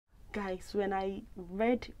Guys, when I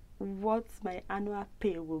read what my annual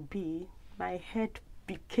pay will be, my head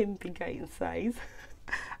became bigger in size.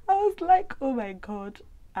 I was like, oh my god,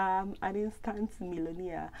 I'm an instant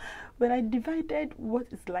millionaire. When I divided what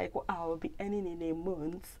is like what I'll be earning in a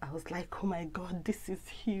month, I was like, oh my god, this is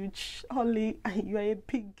huge. Holly, you are a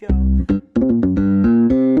big girl.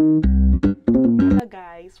 Hello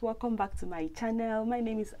guys, welcome back to my channel. My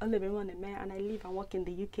name is Oluebube Muoneme and I live and work in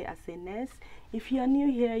the UK as a nurse. If you are new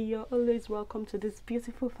here, you're always welcome to this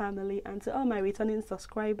beautiful family, and to all my returning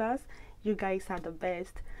subscribers, you guys are the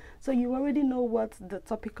best. So you already know what the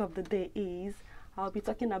topic of the day is. I'll be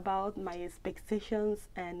talking about my expectations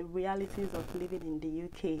and realities of living in the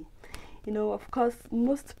UK. You know, of course,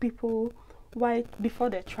 most people, before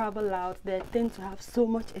they travel out, they tend to have so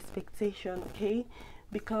much expectation, okay?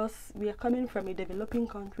 Because we are coming from a developing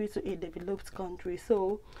country to a developed country,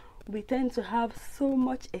 so we tend to have so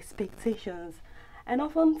much expectations, and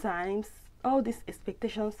oftentimes all these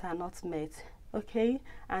expectations are not met, okay?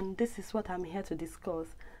 And this is what I'm here to discuss.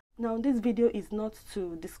 Now, this video is not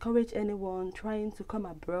to discourage anyone trying to come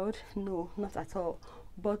abroad, no, not at all,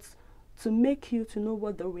 but to make you to know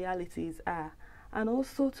what the realities are, and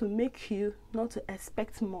also to make you not to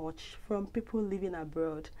expect much from people living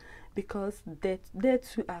abroad, because they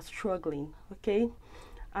too are struggling, okay?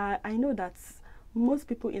 I know that most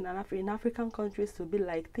people in African countries will be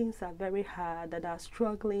like, things are very hard, that are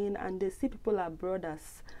struggling, and they see people abroad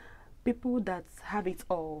as people that have it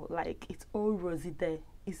all, like it's all rosy there.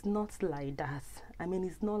 It's not like that. I mean,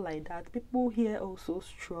 it's not like that. People here also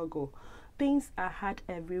struggle. Things are hard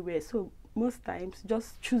everywhere, so most times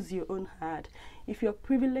just choose your own hard. If you're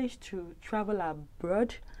privileged to travel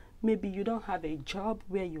abroad, maybe you don't have a job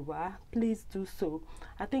where you are, please do so.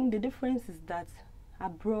 I think the difference is that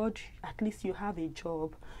abroad, at least you have a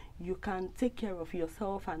job, you can take care of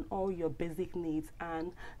yourself and all your basic needs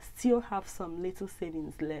and still have some little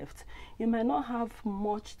savings left. You might not have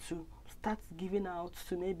much to start giving out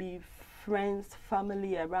to maybe friends,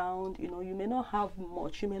 family around, you know, you may not have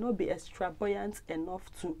much, you may not be extravagant enough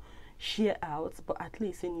to share out, but at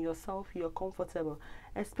least in yourself you're comfortable.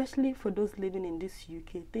 Especially for those living in this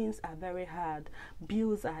UK, things are very hard,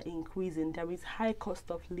 bills are increasing, there is high cost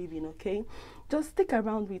of living, okay? Just stick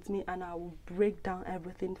around with me and I will break down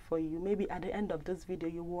everything for you. Maybe at the end of this video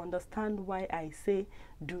you will understand why I say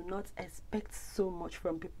do not expect so much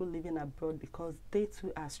from people living abroad, because they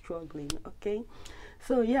too are struggling, okay?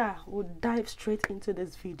 So yeah, we'll dive straight into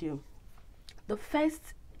this video. The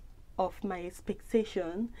first of my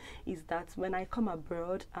expectation is that when I come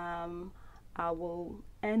abroad, I will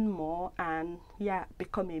earn more and yeah,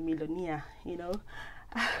 become a millionaire, you know.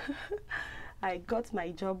 I got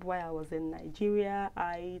my job while I was in Nigeria.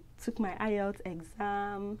 I took my IELTS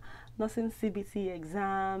exam, nursing CBT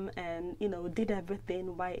exam, and you know, did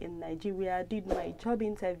everything while in Nigeria, did my job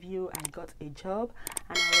interview, I got a job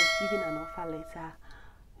and I was given an offer letter.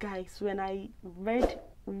 Guys, when I read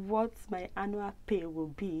what my annual pay will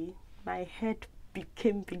be, my head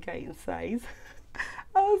became bigger in size.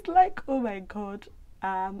 I was like, oh my god,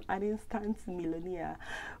 I'm an instant millionaire.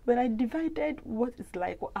 When I divided what is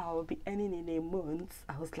like what I'll be earning in a month,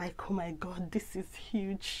 I was like, oh my god, this is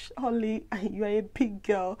huge. Holly, you are a big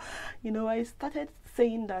girl. You know, I started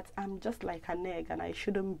saying that I'm just like an egg and I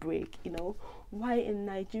shouldn't break, you know. Why in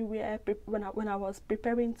Nigeria, when I was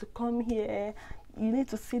preparing to come here, you need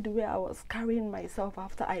to see the way I was carrying myself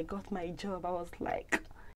after I got my job. I was like,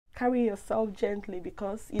 carry yourself gently,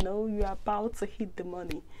 because you know you're about to hit the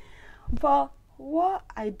money. But what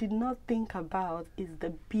I did not think about is the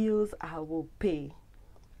bills I will pay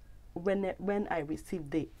when I receive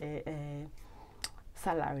the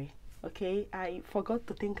salary. Okay, I forgot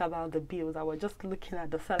to think about the bills. I was just looking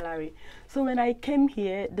at the salary. So when I came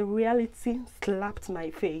here, the reality slapped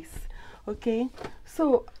my face. Okay,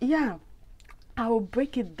 so yeah, I will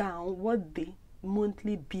break it down what the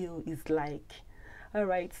monthly bill is like. All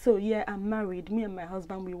right, so yeah, I'm married. Me and my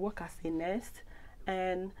husband, we work as a nurse,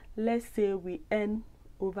 and let's say we earn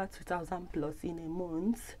over 2,000 plus in a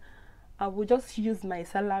month. I will just use my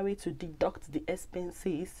salary to deduct the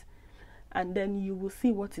expenses, and then you will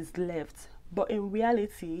see what is left. But in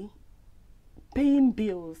reality, paying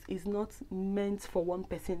bills is not meant for one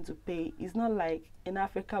person to pay. It's not like in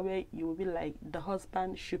Africa where you will be like the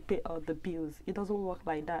husband should pay all the bills. It doesn't work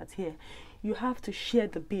like that here. You have to share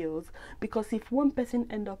the bills, because if one person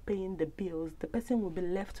end up paying the bills, the person will be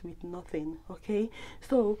left with nothing, okay?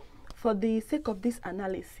 So for the sake of this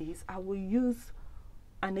analysis, I will use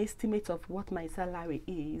an estimate of what my salary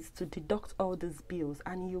is to deduct all these bills,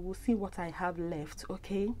 and you will see what I have left,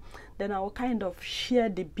 okay? Then I will kind of share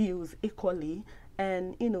the bills equally,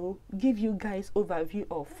 and, you know, give you guys overview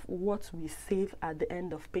of what we save at the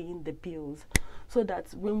end of paying the bills, so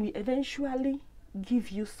that when we eventually give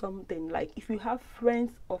you something, like if you have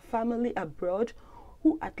friends or family abroad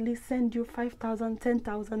who at least send you 5,000,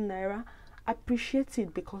 10,000 naira, appreciate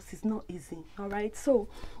it, because it's not easy. All right, so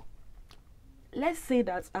let's say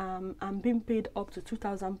that I'm being paid up to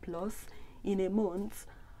 2,000 plus in a month.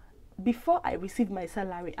 Before I receive my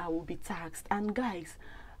salary, I will be taxed, and guys,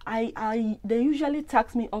 they usually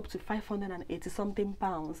tax me up to 580 something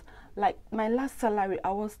pounds. Like my last salary, I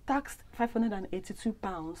was taxed 582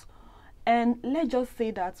 pounds, and let's just say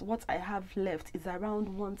that what I have left is around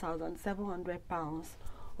 1,700 pounds.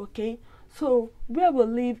 Okay, so where we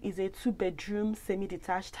live is a 2-bedroom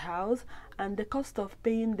semi-detached house, and the cost of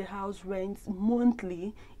paying the house rent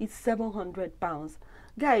monthly is 700 pounds.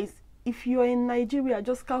 Guys, if you're in Nigeria,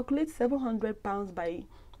 just calculate 700 pounds by,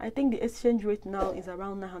 I think the exchange rate now is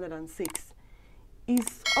around 906.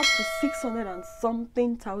 It's up to 600 and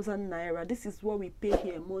something thousand naira. This is what we pay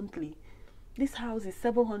here monthly. This house is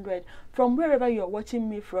 700. From wherever you're watching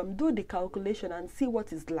me from, do the calculation and see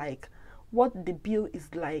what is like, what the bill is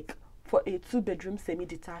like for a 2-bedroom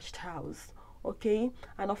semi-detached house. Okay,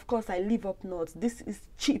 and of course I live up north. This is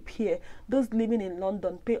cheap here. Those living in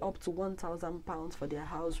London pay up to 1,000 pounds for their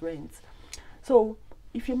house rent. So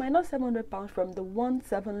if you minus 700 pounds from the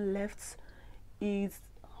 1,700 left is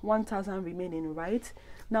 1,000 remaining, right?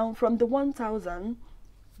 Now from the 1,000,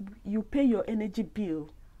 you pay your energy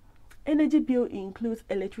bill. Energy bill includes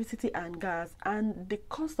electricity and gas, and the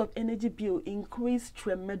cost of energy bill increased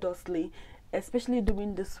tremendously, especially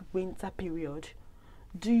during this winter period.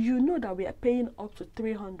 Do you know that we are paying up to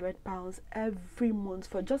 300 pounds every month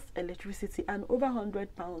for just electricity, and over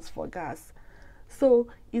 100 pounds for gas? So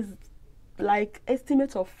it's like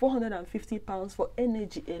estimate of 450 pounds for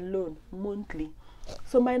energy alone monthly.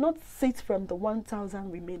 So minus it from the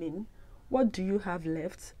 1,000 remaining, what do you have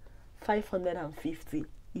left? 550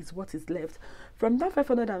 is what is left. From that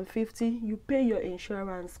 550, you pay your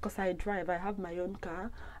insurance, because I drive, I have my own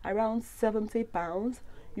car, around 70 pounds.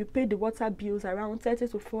 You pay the water bills around 30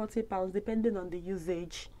 to 40 pounds depending on the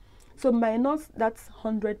usage. So minus that's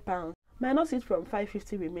 100 pounds. Minus it from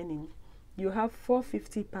 550 remaining, you have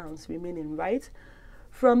 450 pounds remaining, right?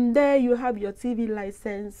 From there, you have your TV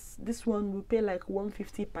license. This one will pay like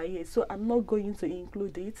 150 per year, so I'm not going to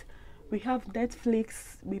include it. We have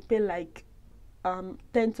Netflix, we pay like 10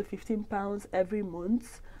 to 15 pounds every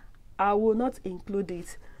month. I will not include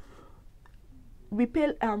it. We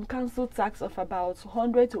pay council tax of about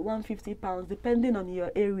 100 to 150 pounds depending on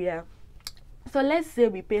your area. So let's say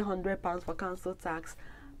we pay 100 pounds for council tax.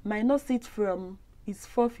 Minus it from is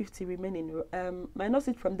 450 remaining. Minus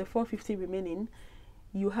it from the 450 remaining,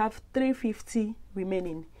 you have 350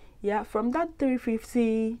 remaining. Yeah, from that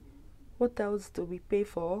 350, what else do we pay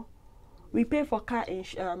for? We pay for car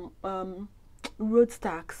road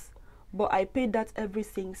tax, but I pay that every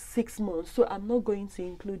 6 months, so I'm not going to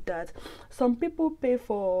include that. Some people pay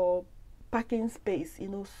for parking space. You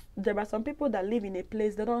know, there are some people that live in a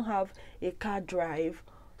place they don't have a car drive,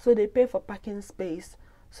 so they pay for parking space.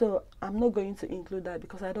 So I'm not going to include that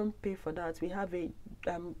because I don't pay for that. We have a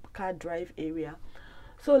car drive area.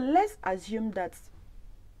 So let's assume that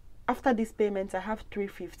after this payment I have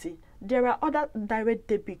 350. There are other direct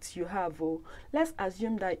debits you have. Oh, let's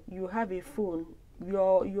assume that you have a phone.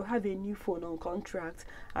 You have a new phone on contract,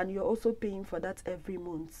 and you're also paying for that every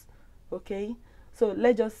month. Okay, so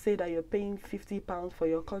let's just say that you're paying 50 pounds for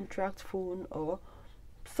your contract phone, or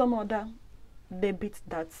some other debit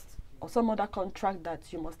or some other contract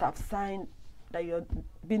that you must have signed that you're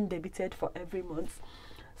being debited for every month.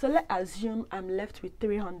 So let's assume I'm left with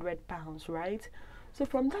 300 pounds, right? So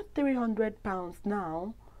from that 300 pounds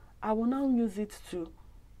now, I will now use it to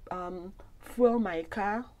fuel my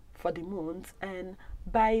car for the month and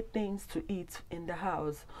buy things to eat in the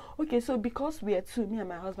house. Okay, so because we are two, me and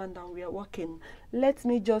my husband, and we are working, let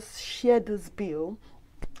me just share this bill.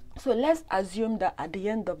 So let's assume that at the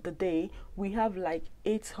end of the day we have like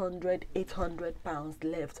 800 pounds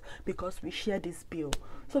left because we share this bill.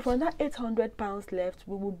 So from that 800 pounds left,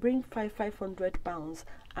 we will bring 500 pounds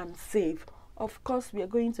and save. Of course we are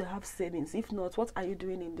going to have savings. If not, what are you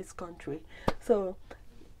doing in this country? So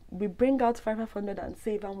we bring out 500 and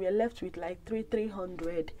save, and we are left with like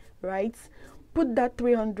 300, right? Put that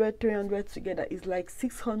 300 together, is like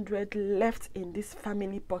 600 left in this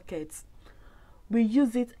family pockets. We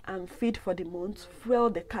use it and feed for the month, fuel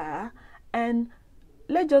the car, and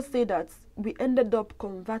let's just say that we ended up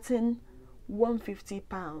converting 150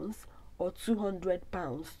 pounds or 200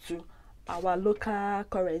 pounds to our local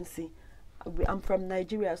currency. I'm from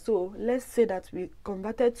Nigeria, so let's say that we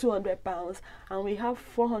converted 200 pounds and we have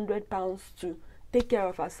 400 pounds to take care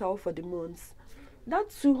of ourselves for the months. That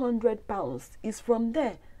 200 pounds is from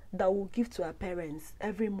there that we'll give to our parents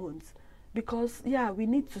every month, because yeah, we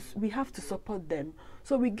have to support them.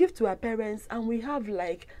 So we give to our parents and we have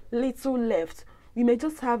like little left. We may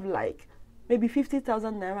just have like maybe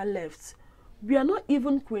 50,000 naira left. We are not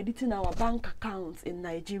even crediting our bank accounts in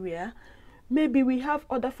Nigeria. Maybe we have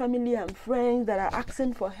other family and friends that are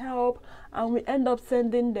asking for help, and we end up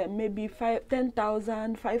sending them maybe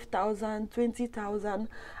 10,000, 5,000, 20,000,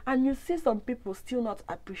 and you see some people still not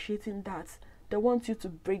appreciating that. They want you to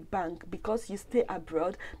break bank because you stay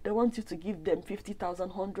abroad. They want you to give them 50,000,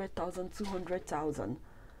 100,000, 200,000,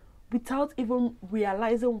 without even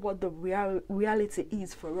realizing what the reality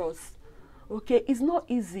is for us. Okay, it's not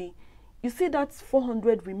easy. You see that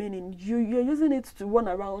 400 remaining, you're using it to run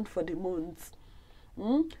around for the month.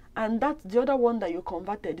 And that's the other one that you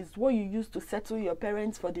converted is what you use to settle your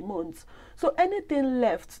parents for the month. So anything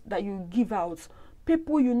left that you give out,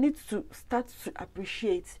 people, you need to start to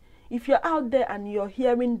appreciate. If you're out there and you're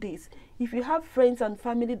hearing this, if you have friends and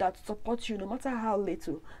family that support you no matter how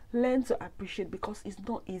little, learn to appreciate, because it's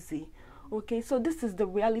not easy. Okay, so this is the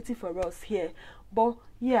reality for us here. But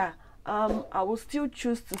yeah, I will still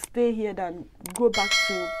choose to stay here than go back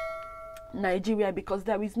to Nigeria, because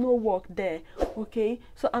there is no work there. Okay,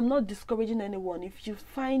 so I'm not discouraging anyone. If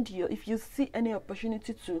you see any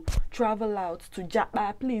opportunity to travel out to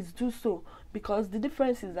Japan, please do so, because the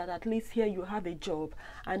difference is that at least here you have a job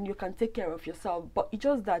and you can take care of yourself. But it's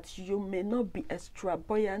just that you may not be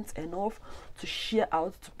extravagant enough to share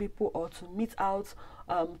out to people or to meet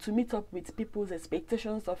up with people's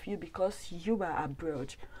expectations of you because you are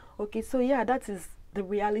abroad. Okay, so yeah, that is the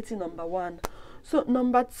reality number one. So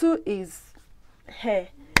number two is hair.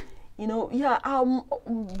 You know, yeah,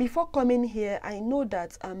 before coming here, I know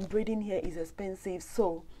that braiding hair is expensive,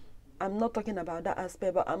 so I'm not talking about that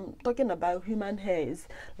aspect, but I'm talking about human hairs,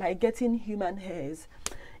 like getting human hairs.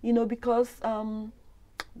 You know, because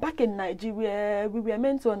back in Nigeria, we were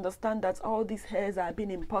meant to understand that all these hairs are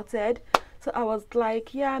being imported. So I was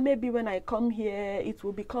like, yeah, maybe when I come here, it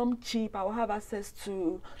will become cheap. I will have access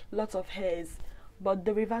to lots of hairs. But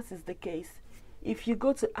the reverse is the case. If you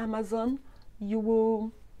go to Amazon, you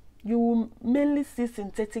will mainly see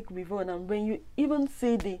synthetic weave-on, and when you even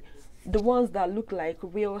see the ones that look like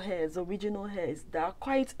real hairs, original hairs, they are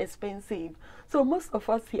quite expensive. So most of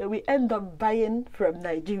us here, we end up buying from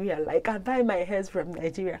Nigeria. Like, I buy my hairs from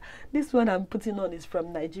Nigeria. This one I'm putting on is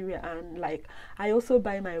from Nigeria, and like I also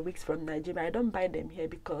buy my wigs from Nigeria. I don't buy them here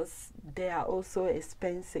because they are also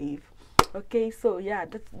expensive. Okay, so yeah,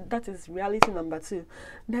 that is reality number two.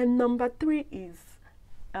 Then number three is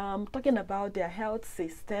talking about their health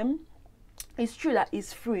system. It's true that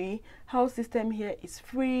it's free. Health system here is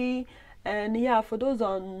free, and yeah,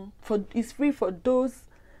 it's free for those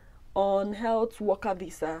on health worker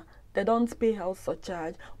visa. They don't pay health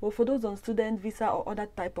surcharge. But for those on student visa or other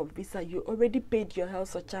type of visa, you already paid your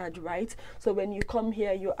health surcharge, right? So when you come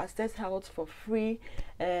here, you access health for free,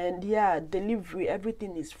 and yeah, delivery,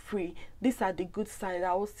 everything is free. These are the good sides.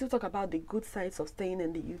 I will still talk about the good sides of staying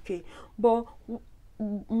in the UK, but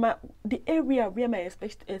the area where my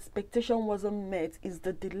expectation wasn't met is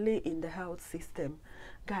the delay in the health system.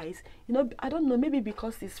 Guys, you know, I don't know, maybe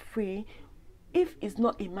because it's free. If it's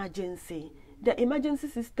not emergency, the emergency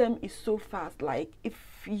system is so fast. Like, if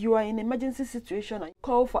you are in an emergency situation and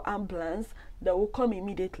call for ambulance, they will come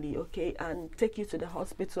immediately, okay, and take you to the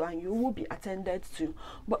hospital and you will be attended to.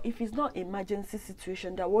 But if it's not emergency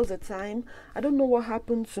situation, there was a time, I don't know what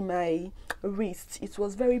happened to my wrist. It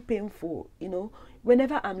was very painful, you know.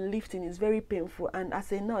 Whenever I'm lifting, it's very painful. And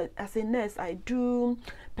as a nurse, I do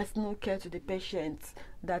personal care to the patients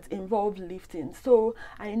that involve lifting. So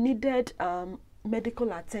I needed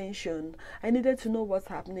medical attention. I needed to know what's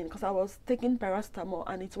happening because I was taking paracetamol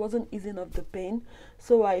and it wasn't easing off the pain.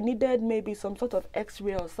 So I needed maybe some sort of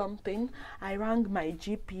x-ray or something. I rang my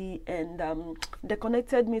GP and they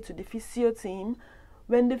connected me to the physio team.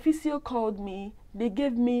 When the physio called me, they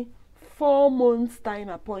gave me 4 months time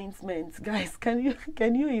appointments. Guys, can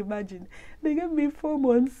you imagine? They gave me 4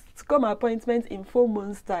 months to come appointment in 4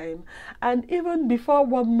 months time, and even before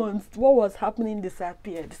 1 month, what was happening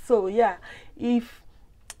disappeared. So yeah, if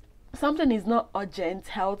something is not urgent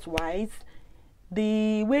health wise,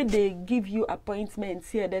 the way they give you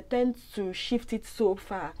appointments here, they tend to shift it so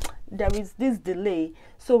far. There is this delay,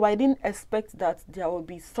 so I didn't expect that there will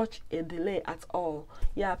be such a delay at all.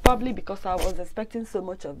 Yeah, probably because I was expecting so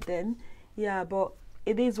much of them. Yeah, but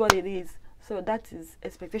it is what it is. So that is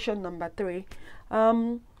expectation number 3.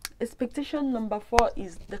 Expectation number 4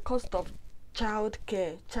 is the cost of child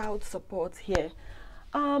care, child support here.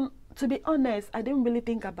 To be honest, I didn't really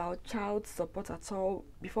think about child support at all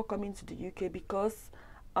before coming to the UK, because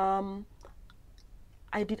I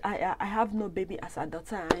have no baby as at the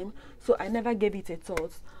time, so I never gave it a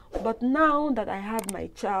thought. But now that I have my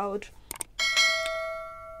child,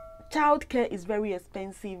 childcare is very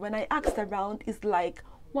expensive. When I asked around, it's like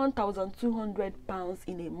 £1,200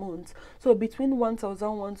 in a month. So between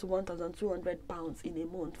 £1,100 to £1,200 in a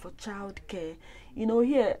month for childcare. You know,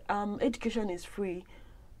 here education is free.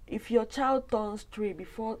 If your child turns 3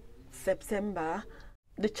 before September,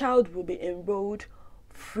 the child will be enrolled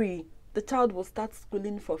free. The child will start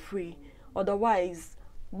schooling for free. Otherwise,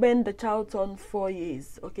 when the child turns 4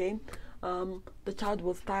 years, okay, the child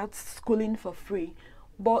will start schooling for free.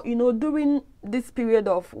 But you know, during this period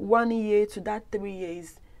of 1 year to that 3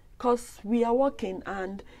 years, because we are working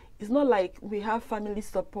and it's not like we have family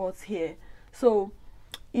support here. So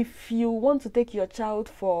if you want to take your child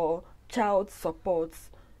for child support,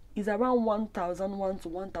 it's around 1,100 to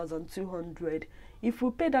 1,200. If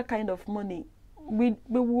we pay that kind of money, we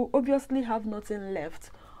will obviously have nothing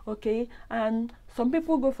left, okay? And some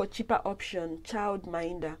people go for cheaper option,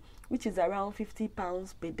 childminder, which is around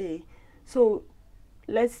 £50 per day. So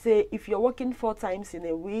let's say if you're working 4 times in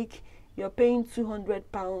a week, you're paying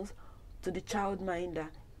 £200 to the childminder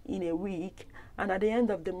in a week, and at the end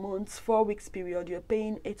of the month, 4 weeks period, you're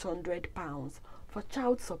paying £800 for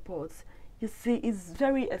child support. You see, it's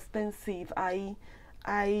very expensive.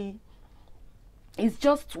 It's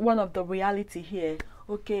just one of the reality here,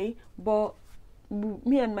 okay? But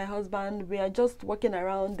me and my husband, we are just working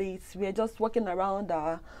around this. We are just working around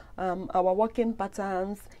our working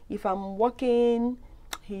patterns. If I'm working,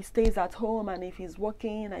 he stays at home, and if he's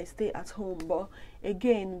working, I stay at home. But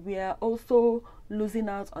again, we are also losing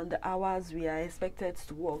out on the hours we are expected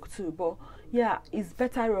to work too. But yeah, it's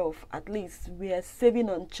better off. At least we are saving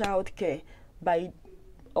on childcare by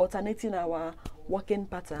alternating our working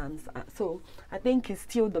patterns. So I think it's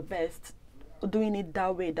still the best doing it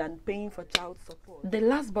that way than paying for child support. The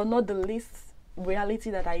last but not the least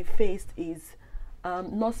reality that I faced is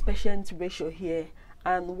nurse patient ratio here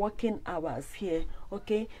and working hours here,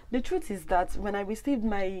 okay? The truth is that when I received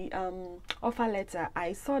my offer letter,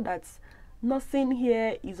 I saw that nursing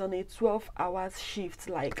here is on a 12 hours shift.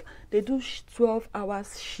 Like they do 12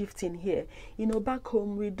 hours shift in here. You know, back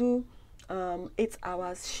home we do 8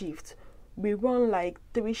 hours shift. We run like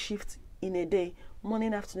 3 shifts in a day,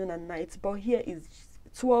 morning, afternoon and night. But here is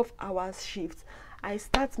 12 hours shift. I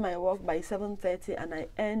start my work by 7:30 and I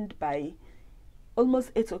end by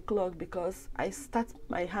almost 8 o'clock, because I start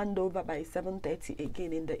my handover by 7:30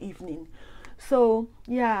 again in the evening. So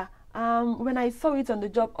yeah, when I saw it on the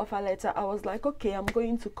job offer letter, I was like, okay, I'm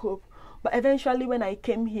going to cope. But eventually when I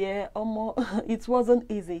came here, it wasn't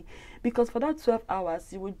easy, because for that 12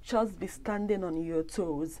 hours, you would just be standing on your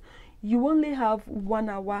toes. You only have 1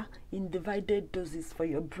 hour in divided doses for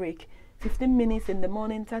your break. 15 minutes in the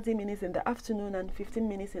morning, 30 minutes in the afternoon, and 15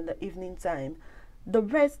 minutes in the evening time. The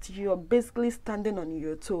rest, you're basically standing on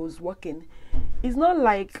your toes working. It's not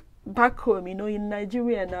like back home, you know, in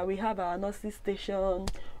Nigeria now we have our nursing station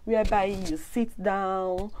whereby you sit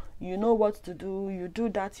down, you know what to do, you do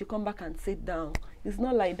that, you come back and sit down. It's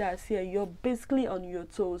not like that here. You're basically on your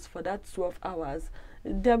toes for that 12 hours.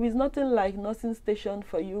 There is nothing like nursing station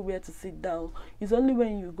for you where to sit down. It's only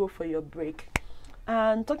when you go for your break.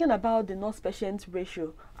 And talking about the nurse patient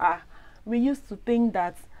ratio, we used to think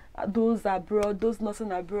that those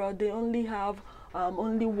nursing abroad, they only have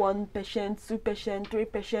only 1 patient, 2 patients, 3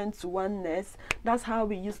 patients to 1 nurse. That's how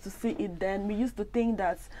we used to see it then. We used to think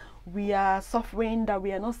that we are suffering, that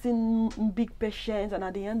we are not seeing big patients, and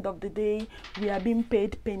at the end of the day, we are being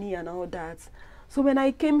paid penny and all that. So when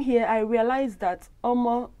I came here, I realized that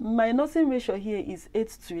my nursing ratio here is 8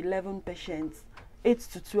 to 11 patients, 8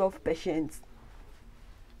 to 12 patients.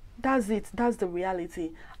 That's it. That's the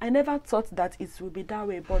reality. I never thought that it would be that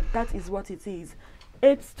way, but that is what it is.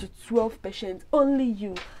 8 to 12 patients, only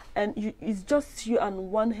you, and it's just you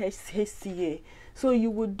and 1 HCA. So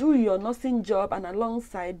you would do your nursing job and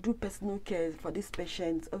alongside do personal care for these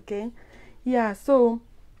patients, okay? Yeah, so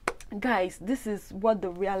guys, this is what the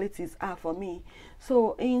realities are for me.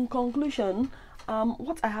 So in conclusion,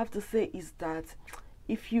 what I have to say is that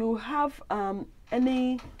if you have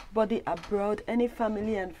anybody abroad, any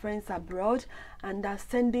family and friends abroad, and they're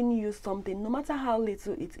sending you something, no matter how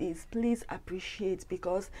little it is, please appreciate,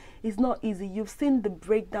 because it's not easy. You've seen the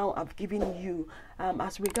breakdown I've given you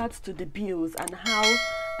as regards to the bills and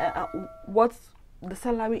how what the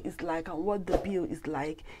salary is like and what the bill is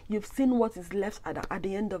like. You've seen what is left at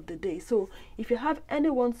the end of the day. So if you have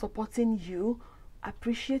anyone supporting you,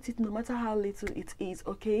 appreciate it no matter how little it is,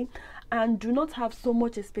 okay? And do not have so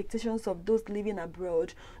much expectations of those living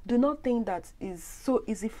abroad. Do not think that is so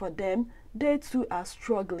easy for them. They too are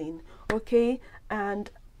struggling, okay? And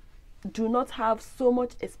do not have so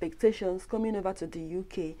much expectations coming over to the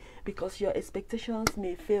UK, because your expectations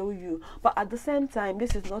may fail you. But at the same time,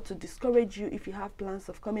 this is not to discourage you if you have plans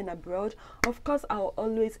of coming abroad. Of course, I'll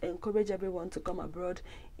always encourage everyone to come abroad.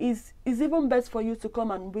 It's even best for you to come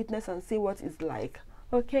and witness and see what it's like,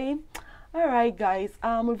 okay? Alright guys,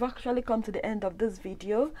 we've actually come to the end of this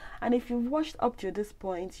video, and if you've watched up to this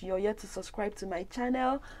point, you're yet to subscribe to my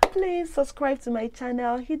channel, please subscribe to my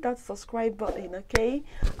channel, hit that subscribe button, okay?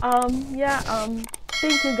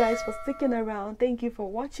 Thank you guys for sticking around, thank you for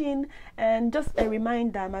watching, and just a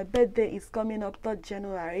reminder, my birthday is coming up 3rd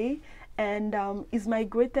January, and it's my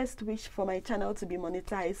greatest wish for my channel to be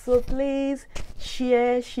monetized. So please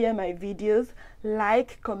share my videos,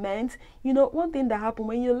 like, comment. You know, one thing that happens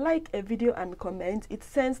when you like a video and comment, it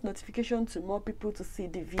sends notification to more people to see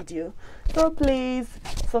the video. So please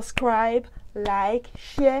subscribe, like,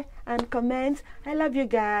 share and comment. I love you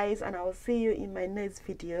guys, and I will see you in my next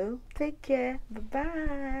video. Take care. Bye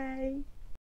bye.